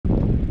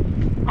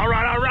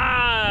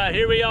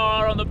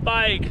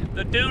like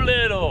the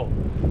Doolittle.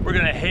 We're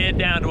gonna head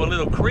down to a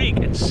little creek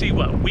and see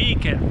what we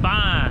can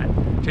find.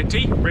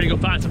 JT, ready to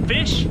go find some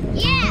fish?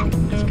 Yeah.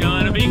 It's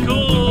gonna be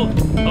cool.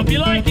 Hope you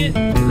like it.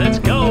 Let's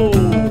go.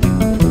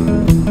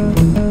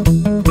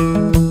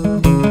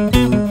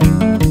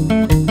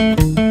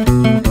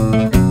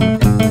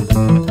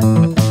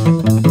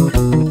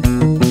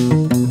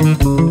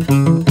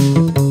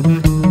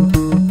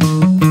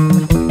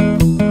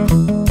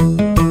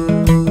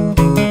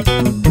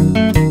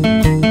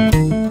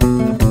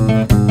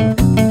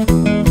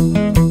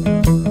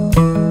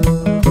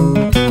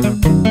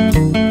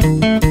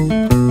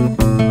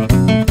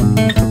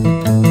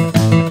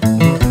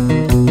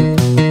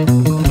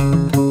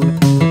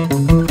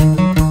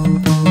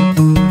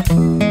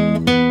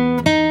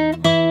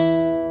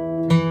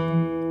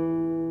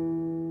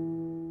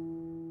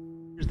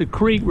 The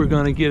creek we're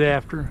going to get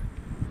after.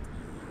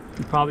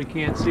 You probably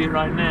can't see it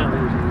right now.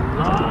 There's a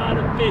lot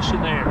of fish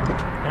in there.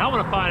 And I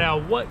want to find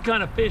out what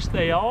kind of fish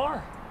they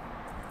are.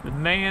 But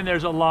man,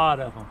 there's a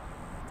lot of them.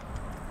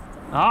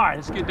 All right,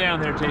 let's get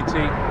down there, JT.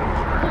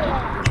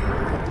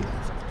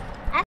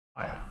 All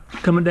right,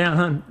 coming down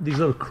hunting these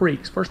little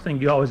creeks, first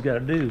thing you always got to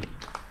do,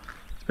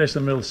 especially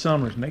in the middle of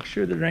summer, is make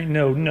sure there ain't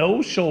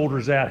no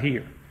shoulders out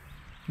here.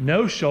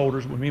 No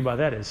shoulders, what we mean by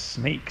that is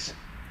snakes.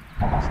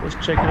 So let's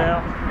check it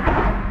out.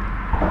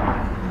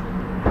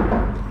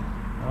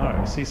 All right,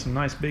 we see some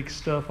nice big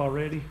stuff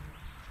already.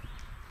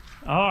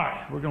 All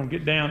right, we're gonna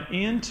get down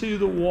into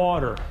the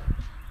water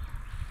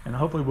and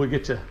hopefully we'll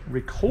get to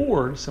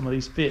record some of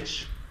these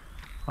fish.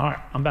 All right,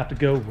 I'm about to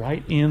go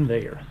right in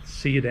there.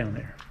 See you down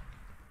there.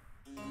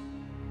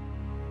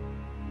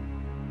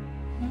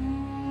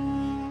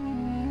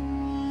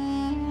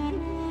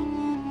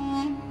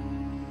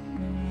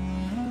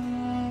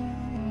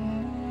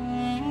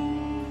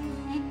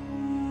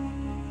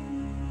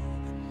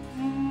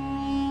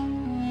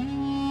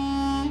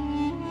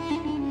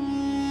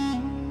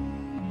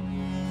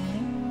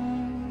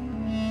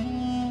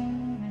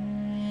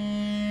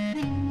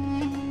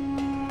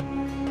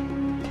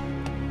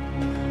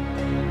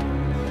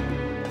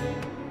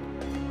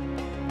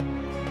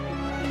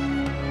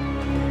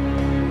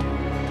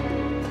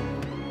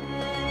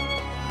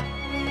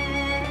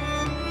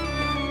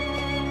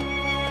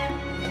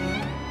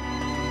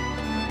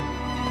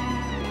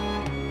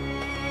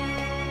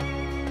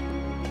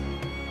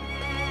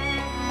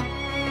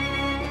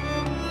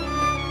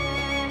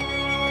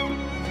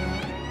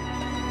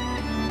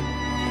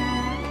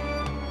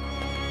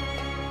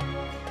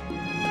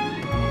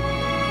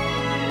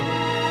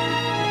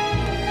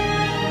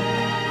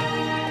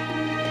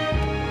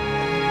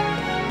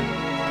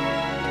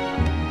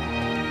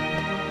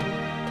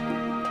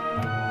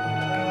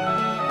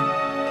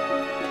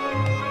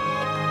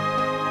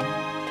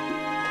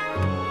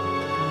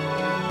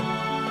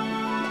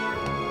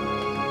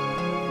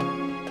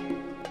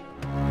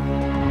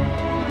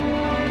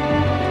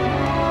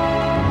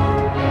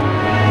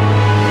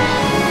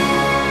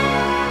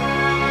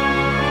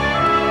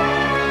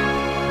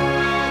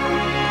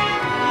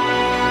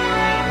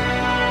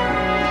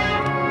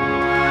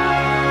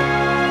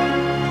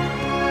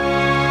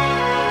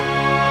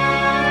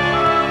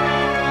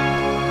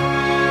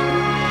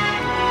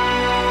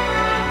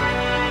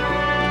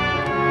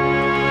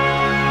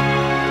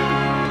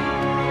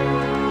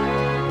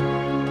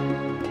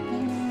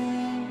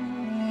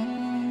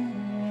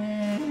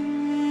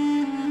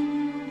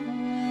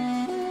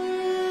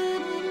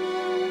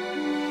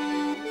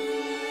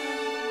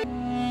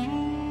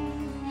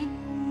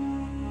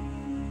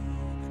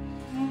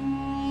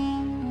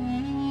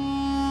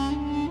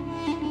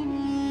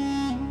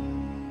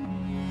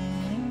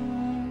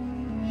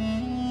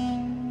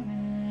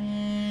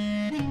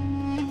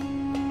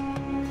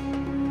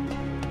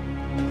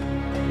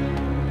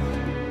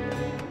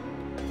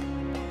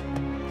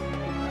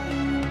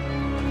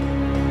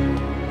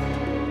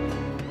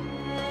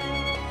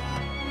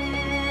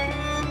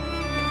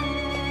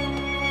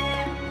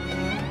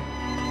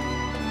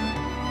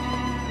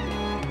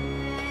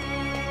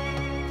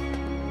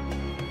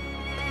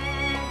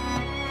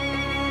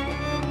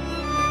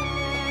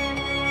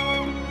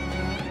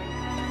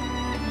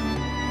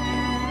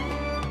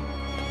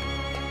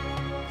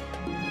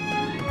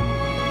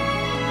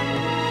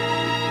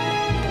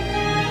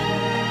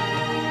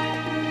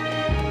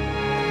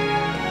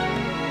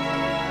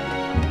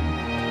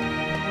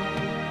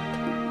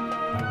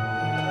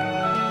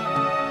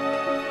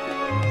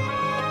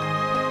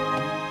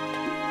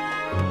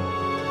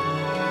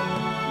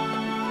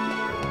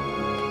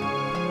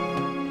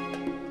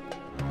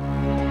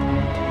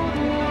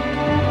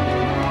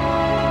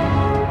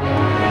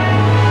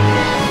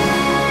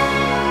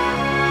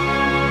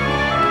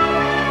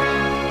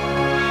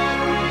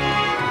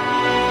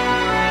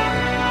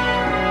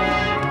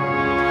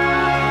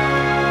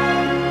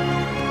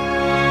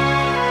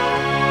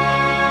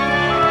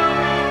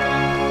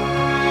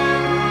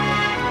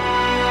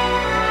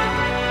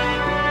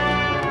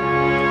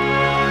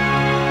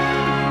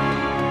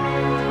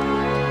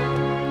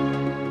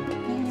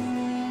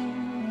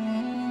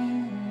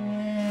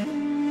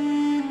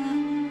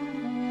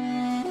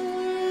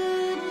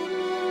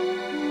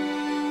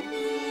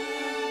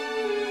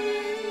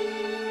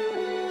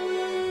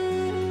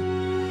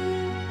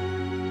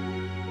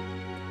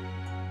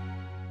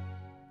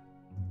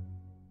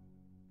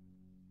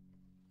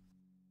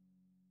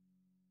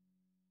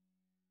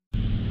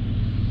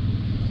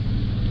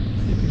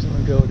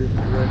 go a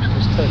different direction.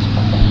 Let's touch it.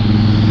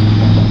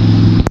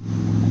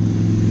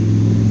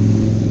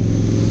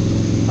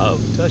 Oh,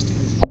 touched it.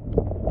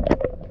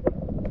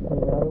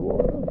 Out of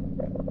water.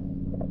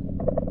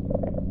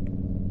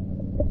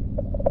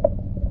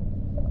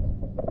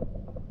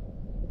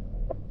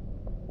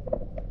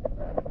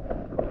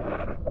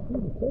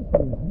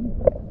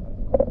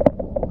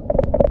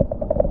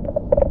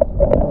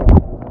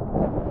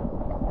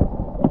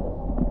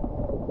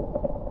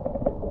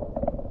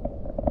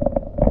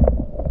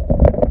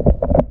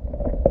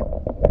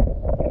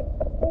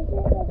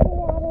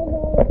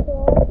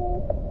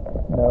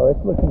 No,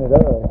 it's looking at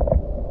us. I'm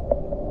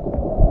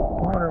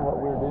wondering what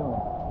we're doing.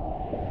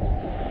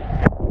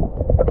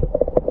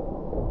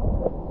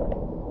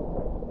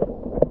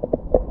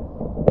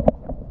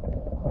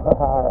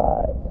 All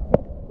right.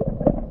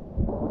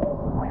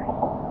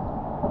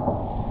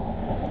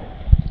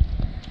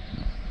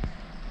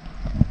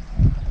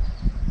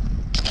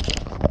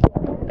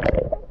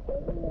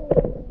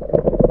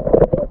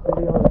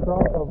 Video on the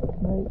cross of the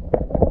snake.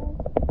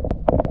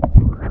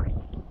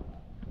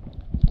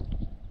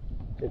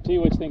 T,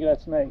 what you think of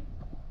that snake?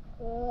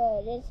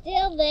 Good. It's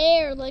still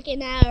there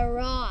looking at a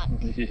rock.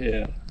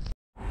 Yeah.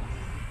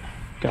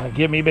 Gotta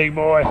get me, big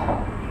boy.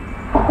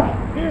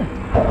 Here.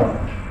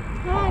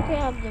 I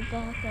grabbed the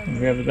back of him.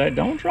 Grab the back.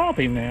 Don't drop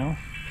him now.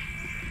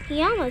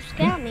 He almost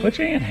got me. Put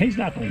your hand. He's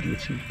not going to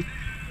get you.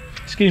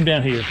 Let's get him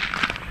down here.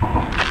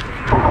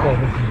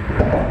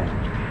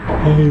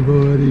 Hey,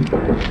 buddy.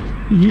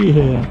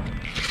 Yeah.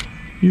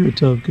 You're a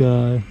tough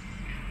guy.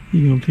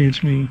 You gonna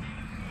pinch me?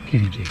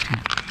 Get him, Jason.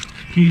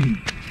 Get him.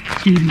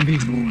 Get him, big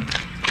boy.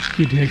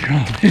 Get that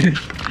crawfish.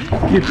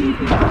 Get him.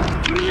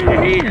 Put him in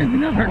your hand. He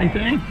don't hurt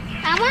anything.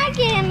 I might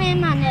get him in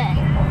my net.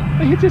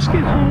 Well, you just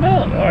get hung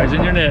up. All right, he's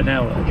in your net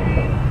now. What?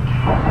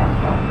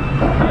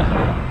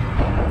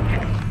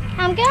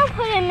 I'm going to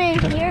put him in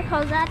here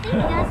because I think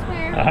that's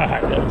where... All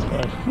right, that was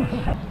fun.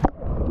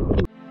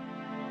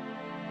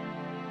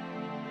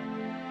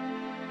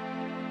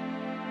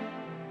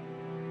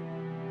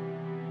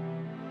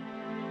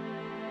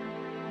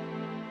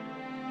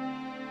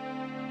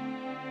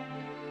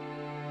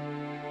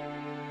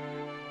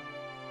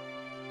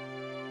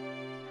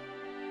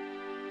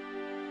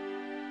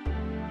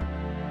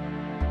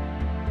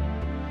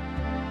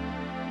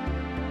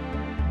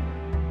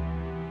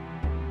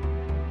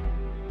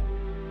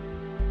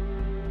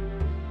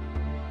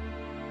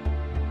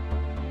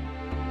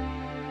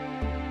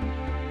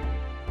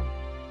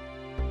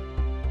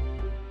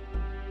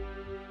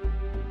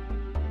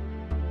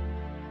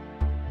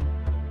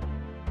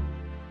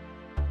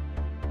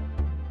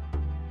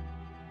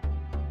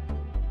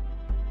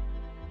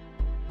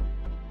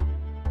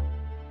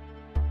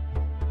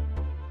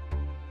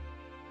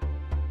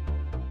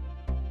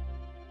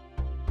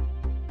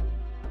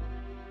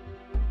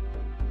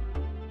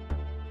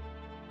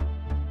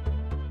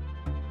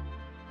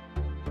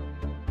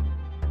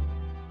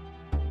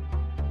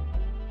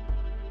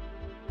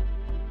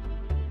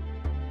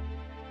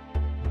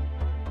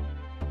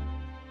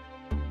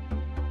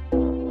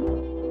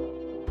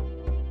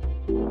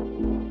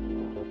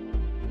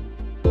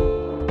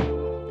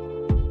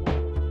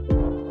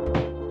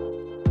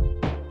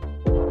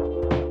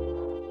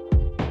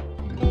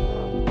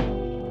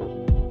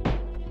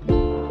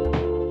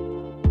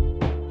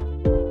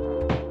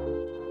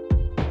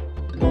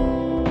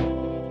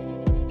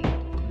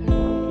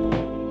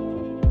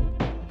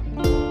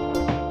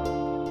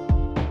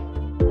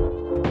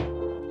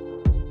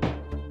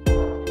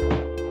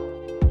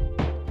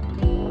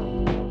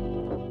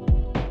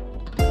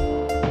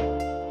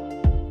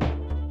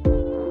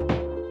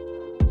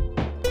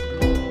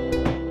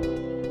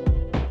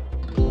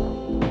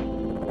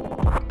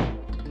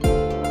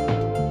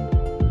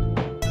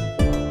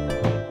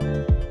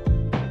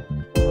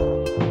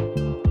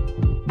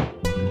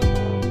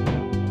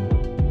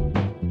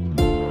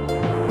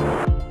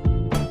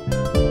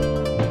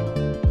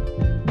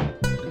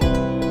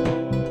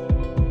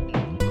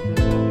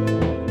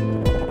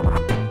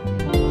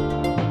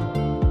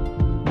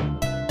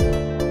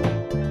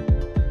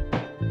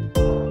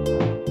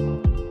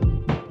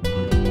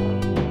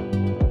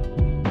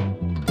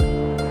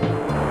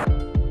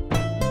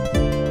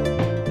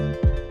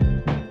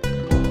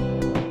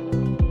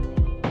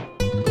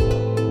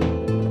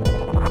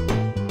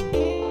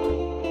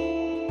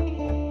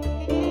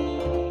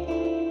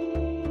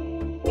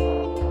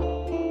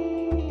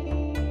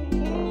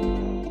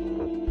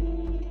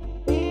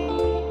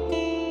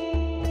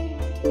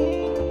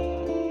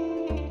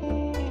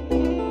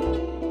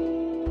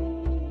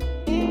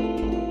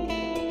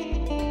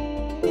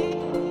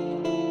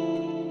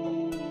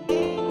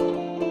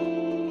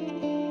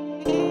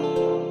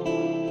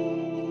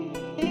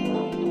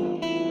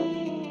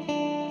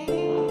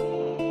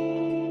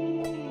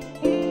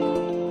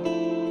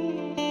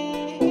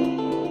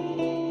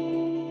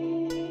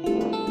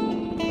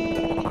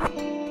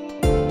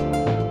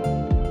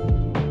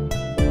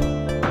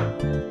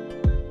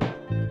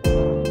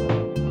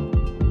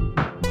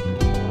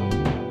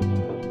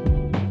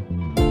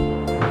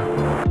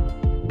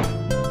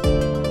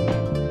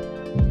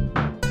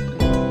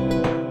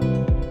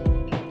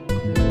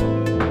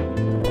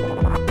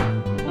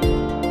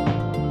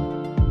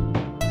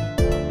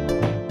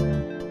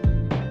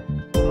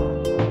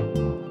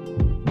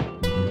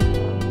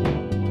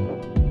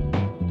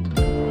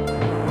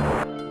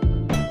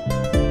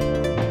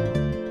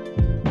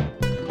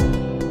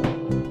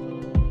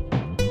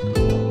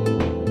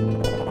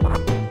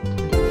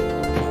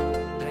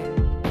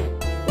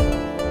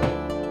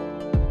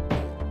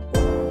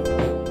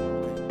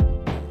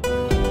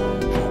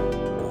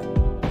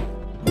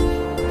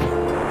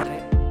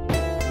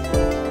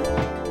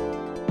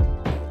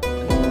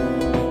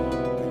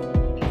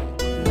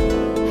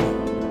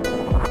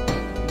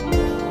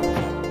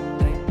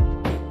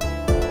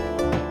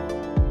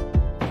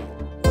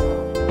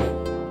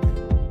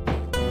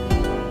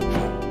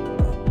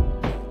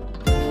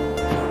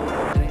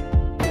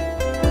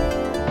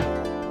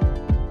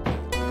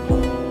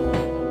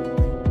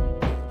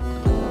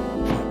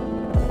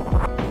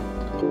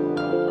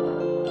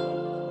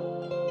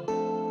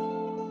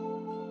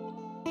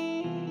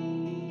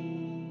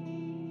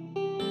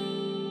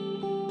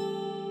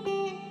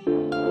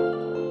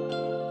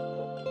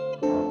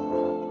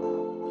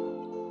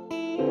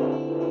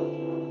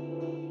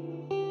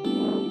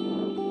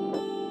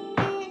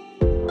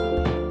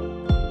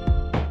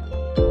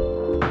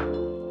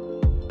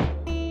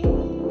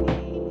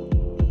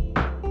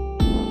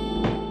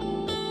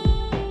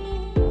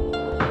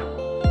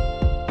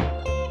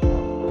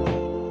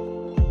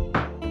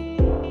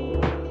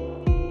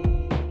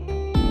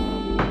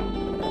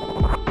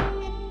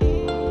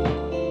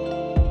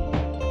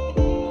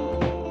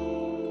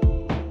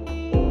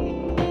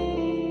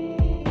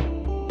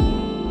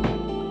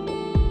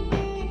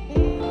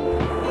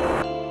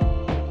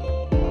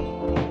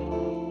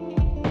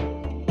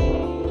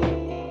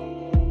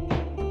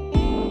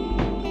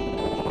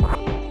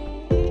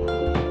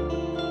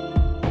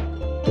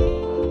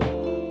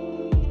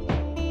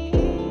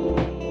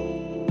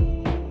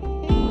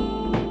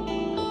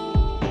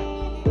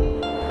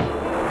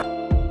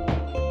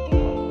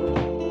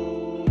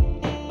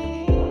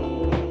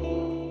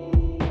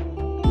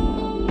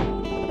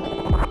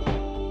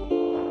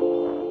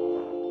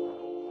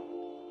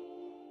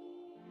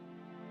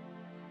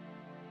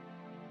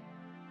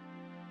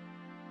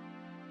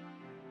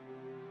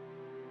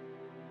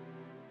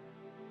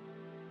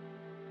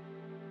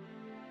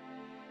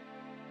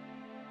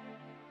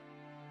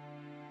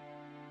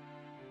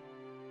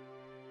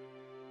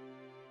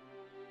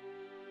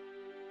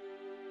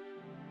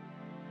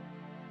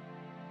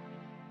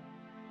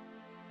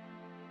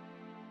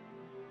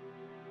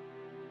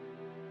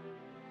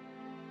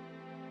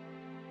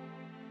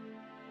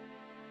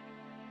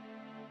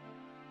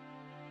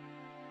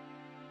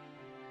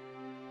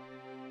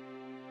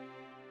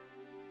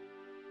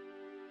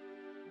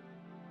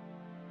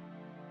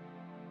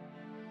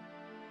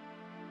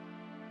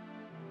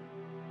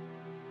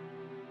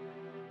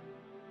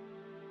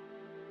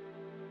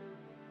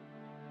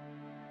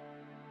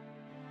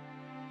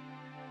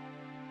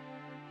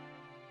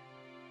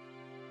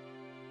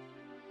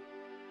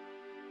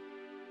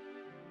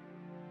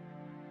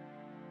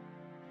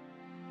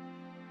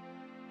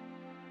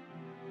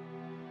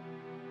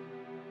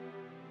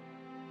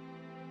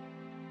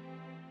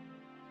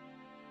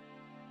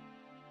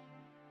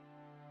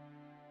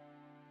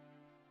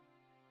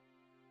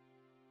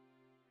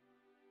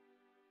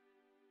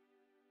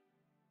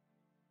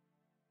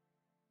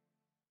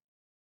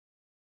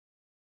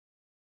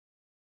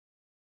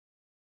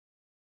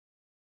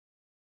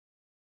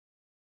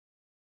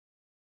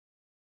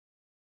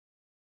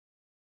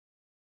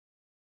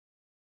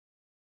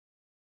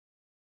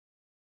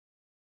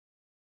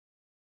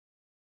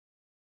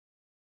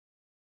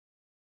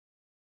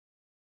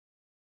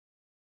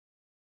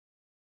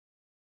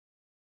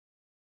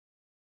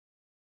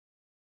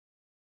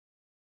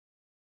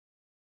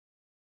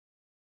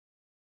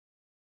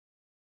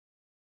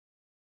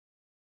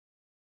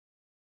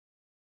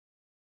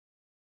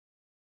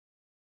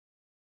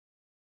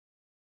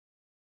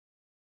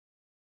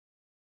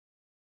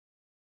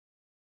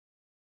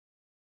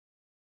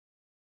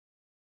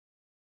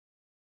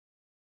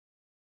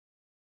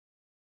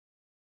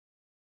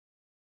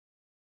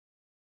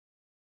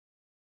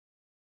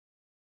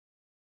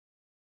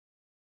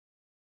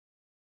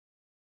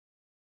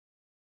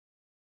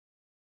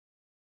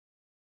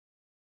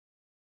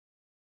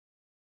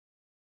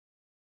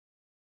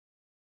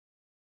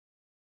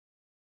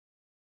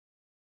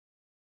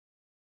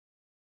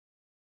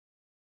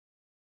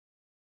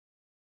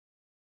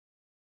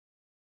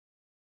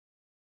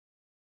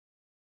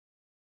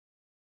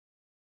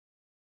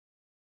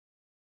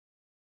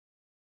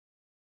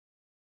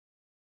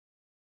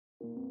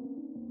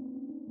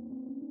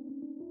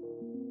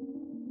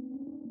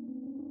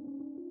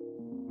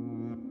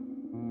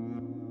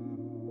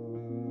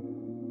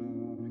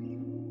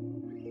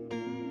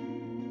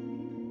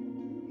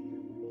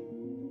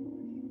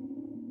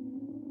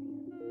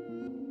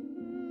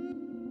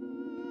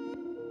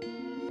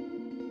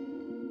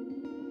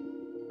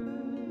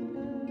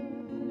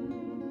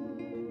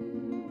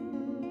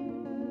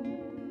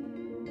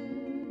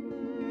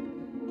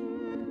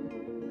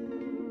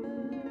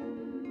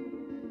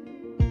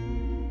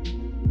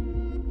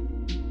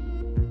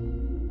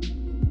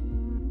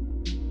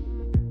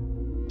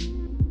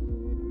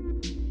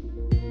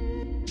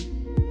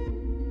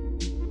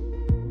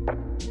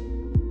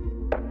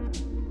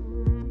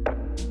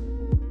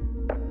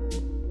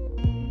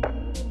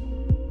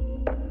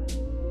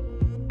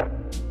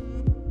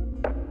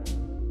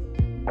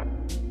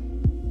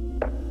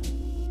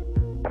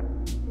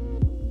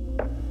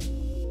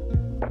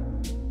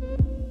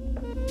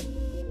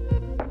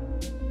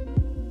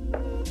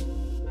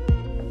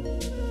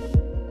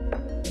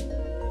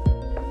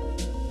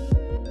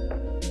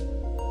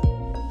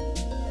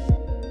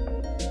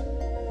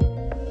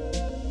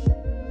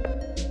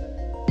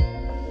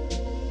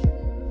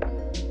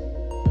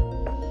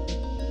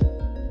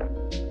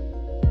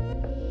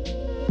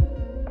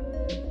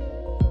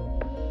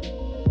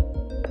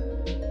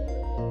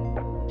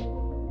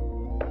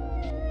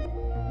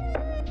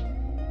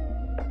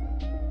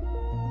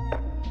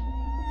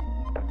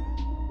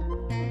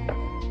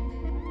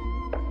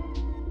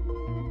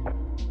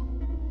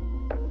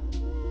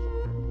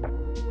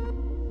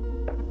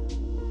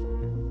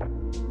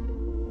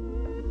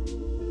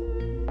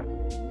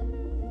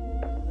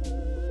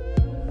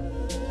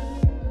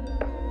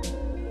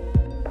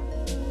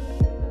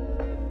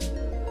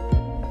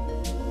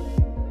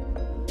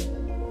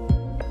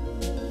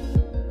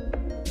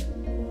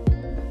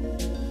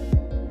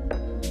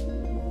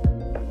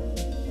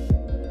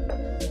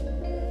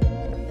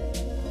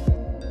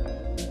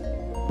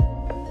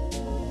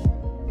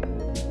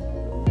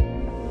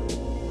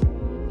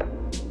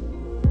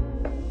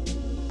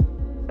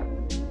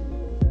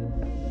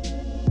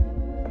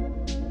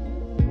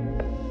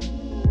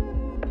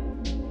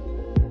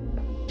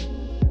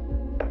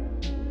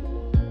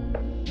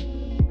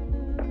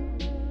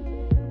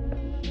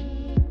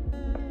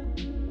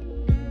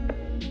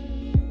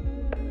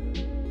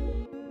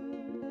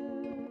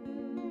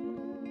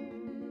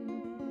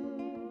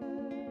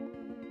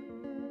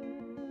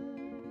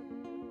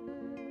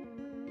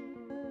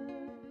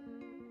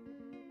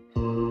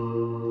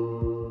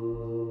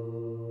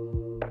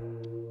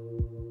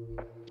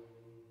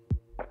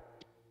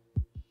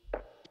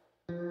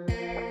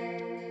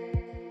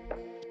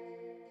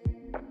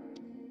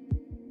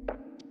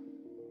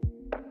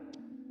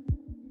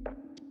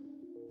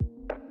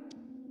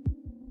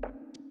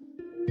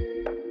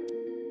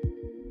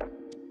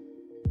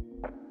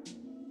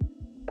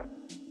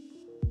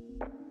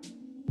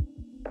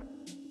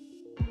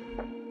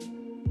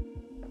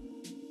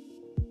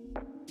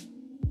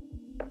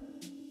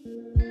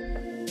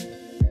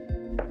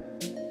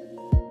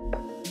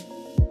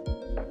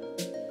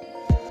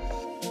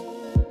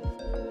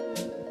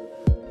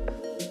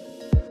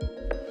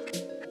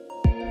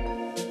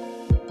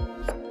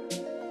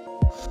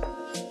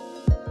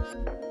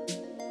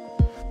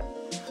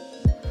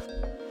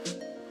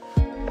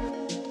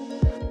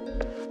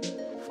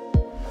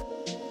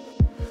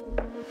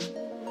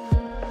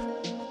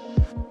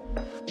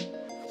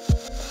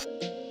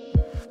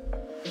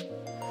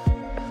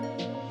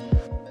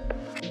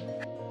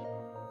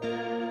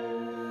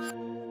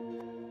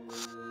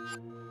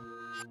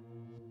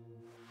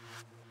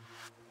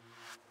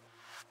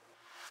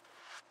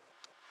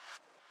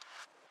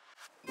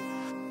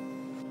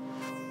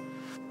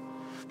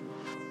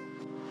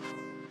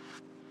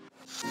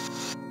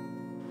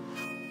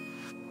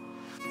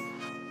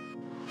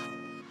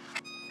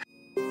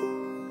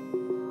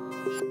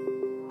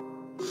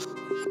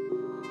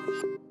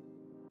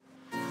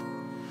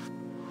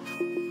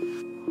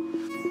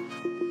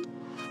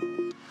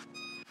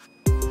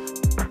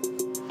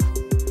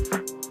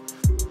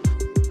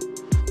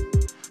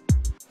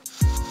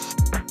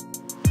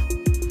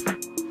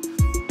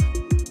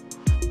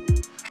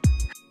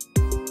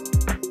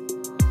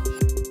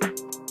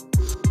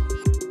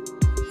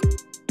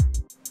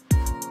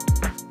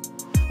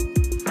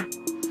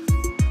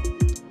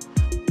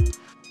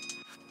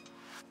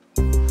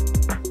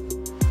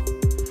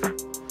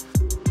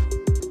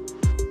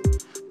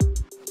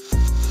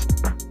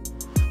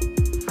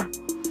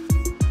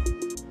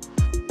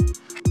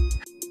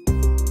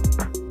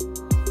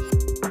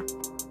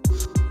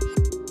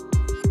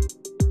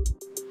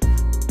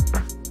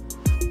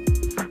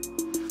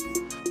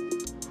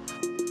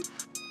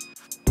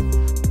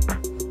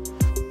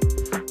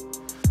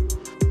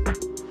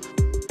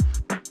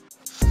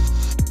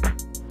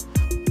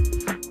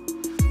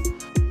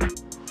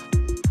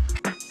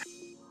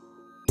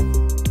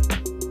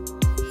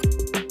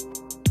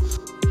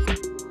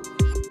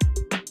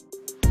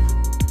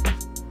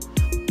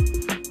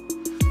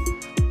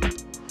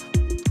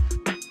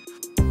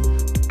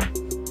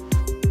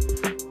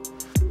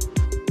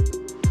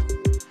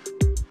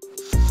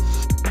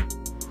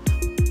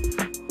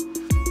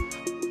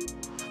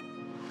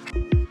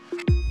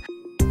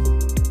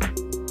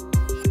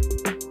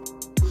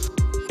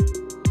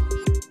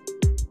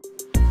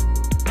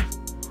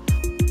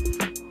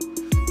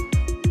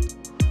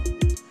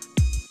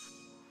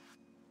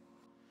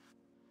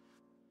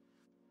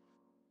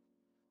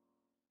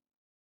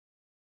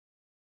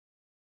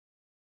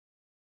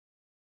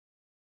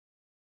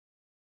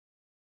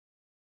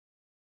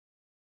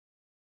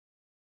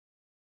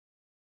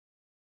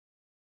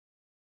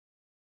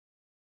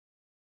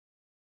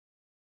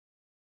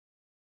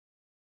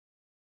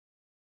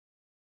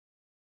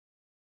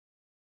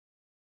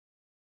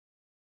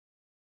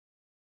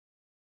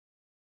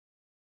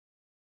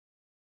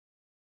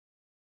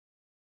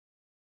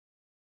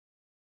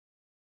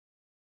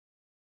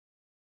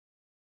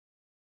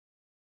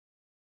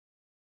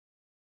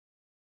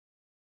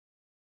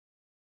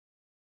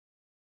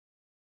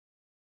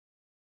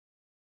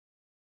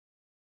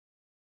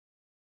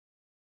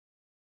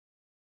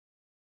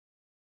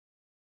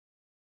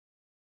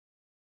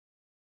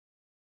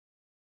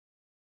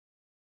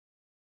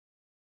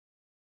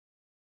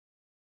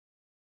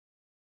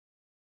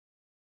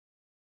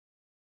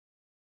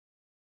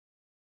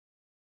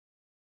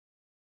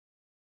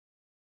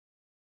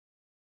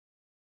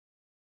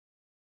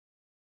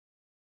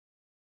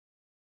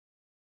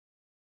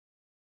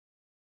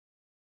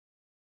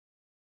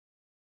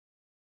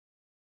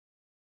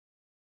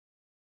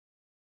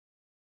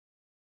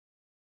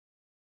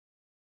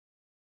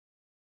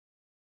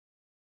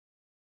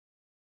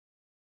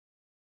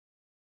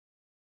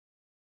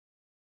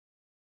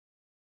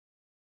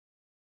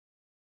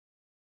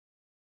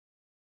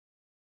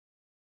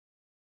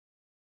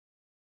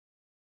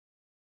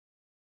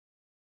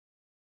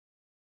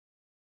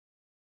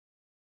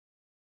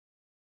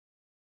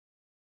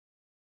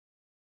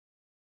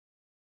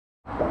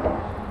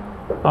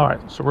 All right,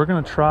 so we're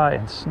gonna try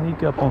and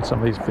sneak up on some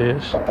of these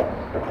fish.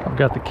 I've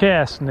got the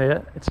cast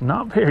net. It's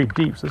not very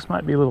deep, so this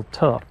might be a little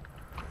tough.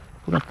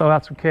 We're gonna throw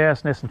out some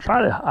cast nets and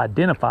try to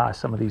identify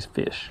some of these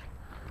fish.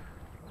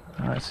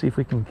 All right, let's see if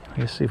we can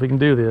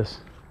do this. Is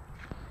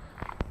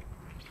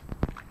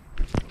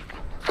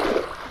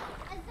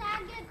that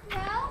a good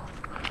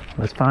throw?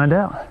 Let's find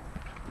out.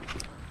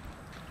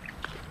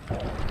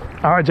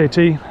 All right,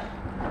 JT.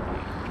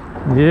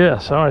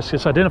 Yes, all right, let's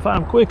just identify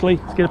them quickly.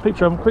 Let's get a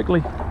picture of them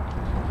quickly.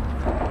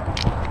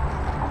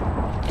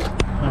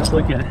 Let's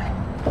look at it.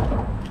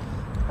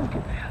 Look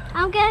at that.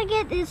 I'm gonna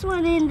get this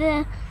one in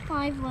the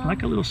live well.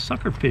 Like a little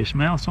sucker fish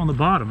mouse on the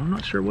bottom. I'm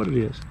not sure what it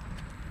is.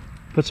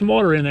 Put some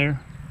water in there.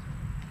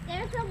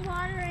 There's some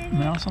water in it.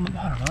 Mouse on the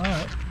bottom, all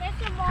right. There's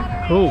some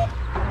water Cool. in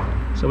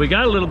it. So we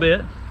got a little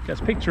bit. Got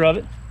a picture of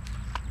it.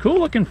 Cool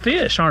looking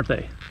fish, aren't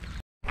they?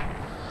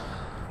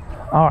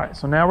 All right,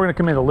 so now we're gonna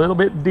come in a little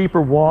bit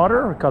deeper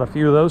water. We caught a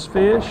few of those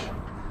fish.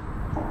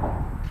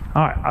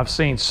 All right, I've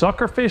seen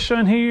sucker fish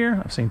in here.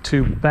 I've seen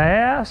 2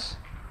 bass.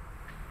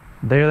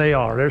 There they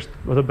are. There's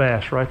the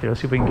bass right there.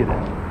 Let's see if we can get it.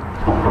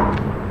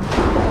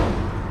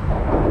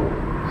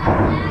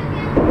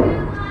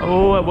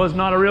 Oh, it was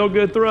not a real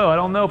good throw. I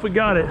don't know if we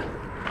got it.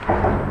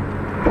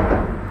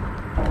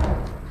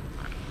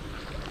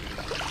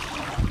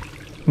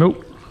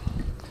 Nope.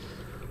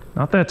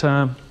 Not that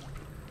time.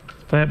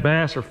 Fat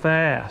bass are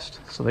fast,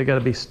 so they got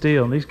to be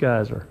still. And these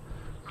guys are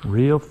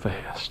real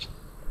fast.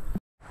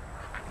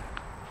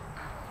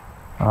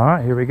 All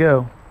right, here we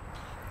go.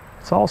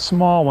 It's all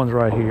small ones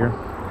right here.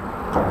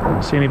 I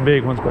don't see any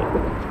big ones, but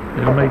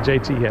it'll make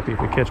JT happy if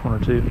we catch 1 or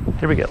 2.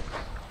 Here we go.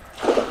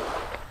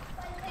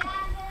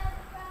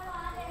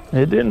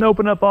 It didn't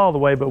open up all the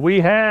way, but we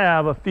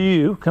have a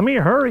few. Come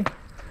here, hurry.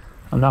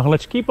 I'm not gonna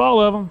let you keep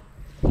all of them.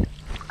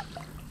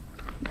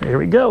 Here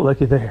we go,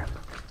 looky there.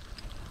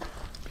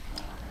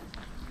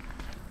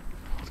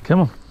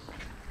 Come on.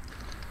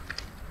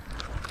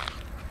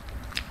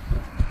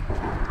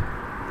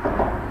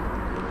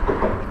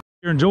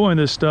 You're enjoying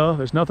this stuff.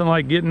 There's nothing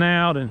like getting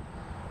out and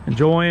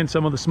enjoying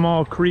some of the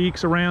small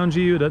creeks around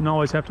you. It doesn't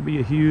always have to be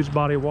a huge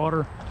body of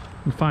water.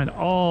 You can find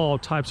all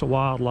types of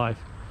wildlife.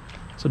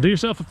 So do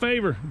yourself a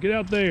favor, get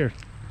out there,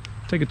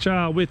 take a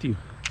child with you,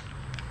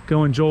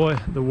 go enjoy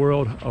the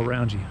world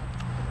around you.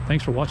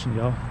 Thanks for watching,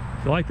 y'all.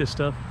 If you like this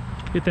stuff,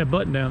 hit that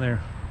button down there.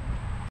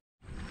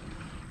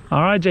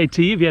 All right,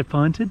 JT, have you had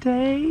fun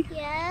today?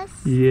 Yes.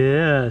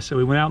 Yeah, so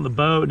we went out in the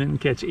boat and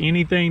didn't catch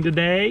anything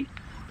today.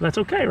 But that's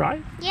okay,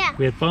 right? Yeah.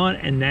 We had fun,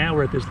 and now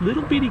we're at this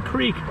little bitty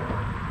creek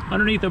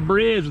underneath a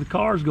bridge with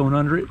cars going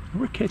under it.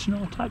 And we're catching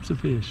all types of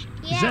fish.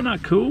 Yeah. Is that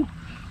not cool?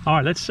 All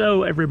right, let's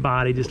show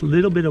everybody just a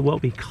little bit of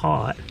what we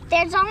caught.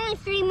 There's only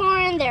 3 more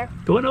in there.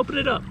 Go ahead and open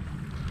it up.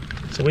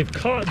 So we've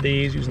caught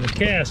these using the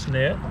cast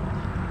net,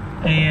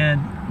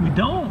 and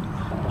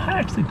I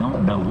actually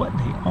don't know what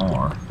they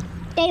are.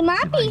 They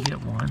might If I be.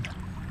 get one.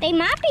 They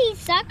might be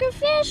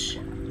suckerfish,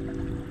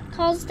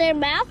 cause their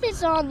mouth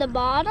is on the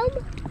bottom.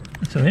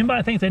 So if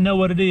anybody thinks they know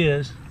what it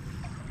is,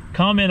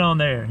 comment on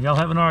there. Y'all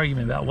have an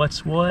argument about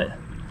what's what.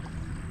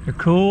 They're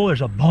cool.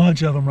 There's a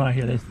bunch of them right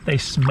here. They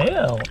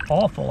smell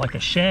awful, like a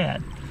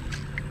shad.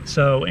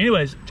 So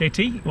anyways,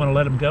 JT, you want to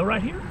let them go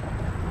right here?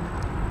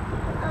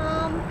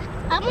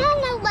 I'm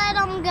gonna let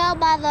them go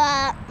by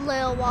the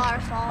little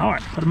waterfall. All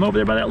right, put them over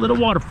there by that little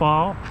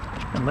waterfall,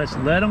 and let's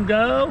let them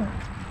go.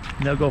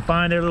 And they'll go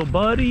find their little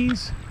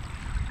buddies.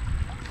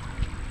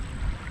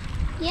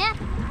 Yeah.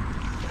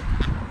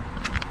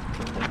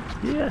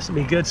 Yeah, this will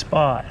be a good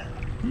spot.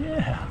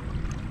 Yeah.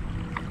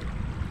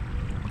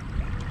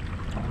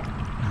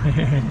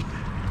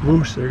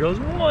 Whoosh, there goes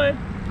one.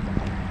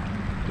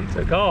 He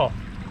took off.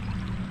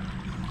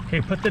 Okay,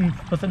 put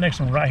the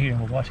next one right here and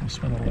we'll watch him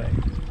swim away.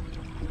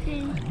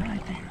 Okay.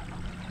 Right there.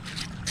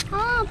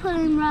 I'll put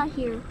him right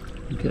here.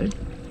 Okay.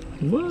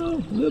 Whoa,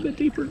 a little bit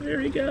deeper. There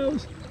he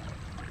goes.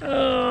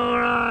 All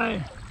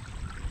right.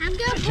 I'm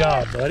gonna Good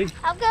job, buddy.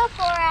 I'm gonna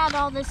pour out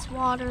all this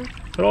water.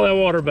 Put all that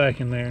water back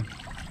in there.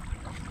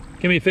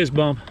 Give me a fist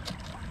bump.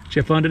 Did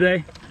you have fun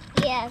today?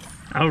 Yes.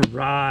 All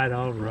right,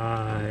 all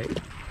right.